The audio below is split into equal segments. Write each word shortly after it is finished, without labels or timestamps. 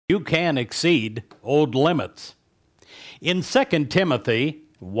You can exceed old limits. In 2 Timothy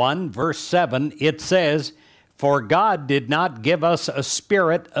 1, verse 7, it says, "For God did not give us a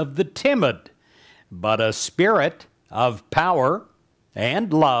spirit of the timid, but a spirit of power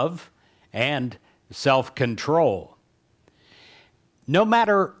and love and self-control." No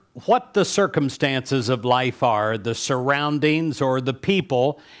matter what the circumstances of life are, the surroundings or the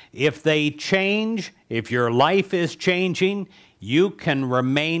people, if they change, if your life is changing, you can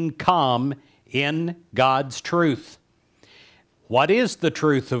remain calm in God's truth. What is the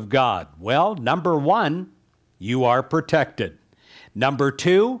truth of God? Well, number one, you are protected. Number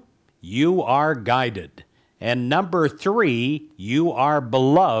two, you are guided. And number three, you are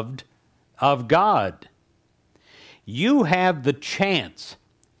beloved of God. You have the chance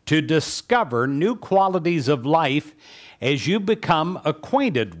to discover new qualities of life as you become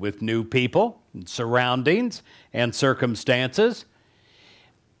acquainted with new people, and surroundings, and circumstances.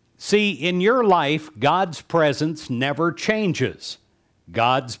 See, in your life, God's presence never changes.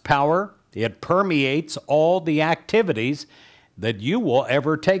 God's power, it permeates all the activities that you will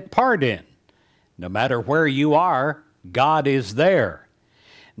ever take part in. No matter where you are, God is there.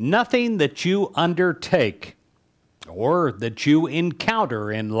 Nothing that you undertake or that you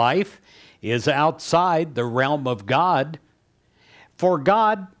encounter in life is outside the realm of God, for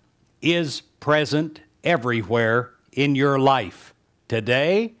God is present everywhere in your life,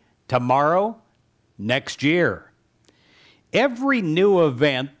 today, tomorrow, next year. Every new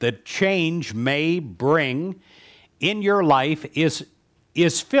event that change may bring in your life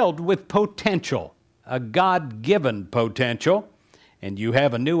is filled with potential, a God-given potential, and you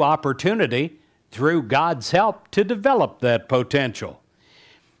have a new opportunity through God's help to develop that potential.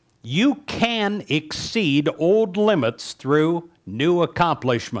 You can exceed old limits through new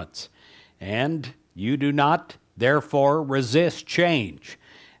accomplishments, and you do not therefore resist change,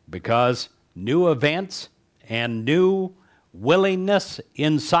 because new events and new willingness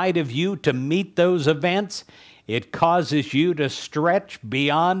inside of you to meet those events, it causes you to stretch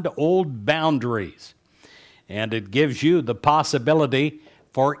beyond old boundaries. And it gives you the possibility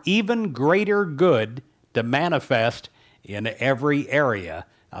for even greater good to manifest in every area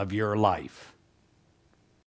of your life.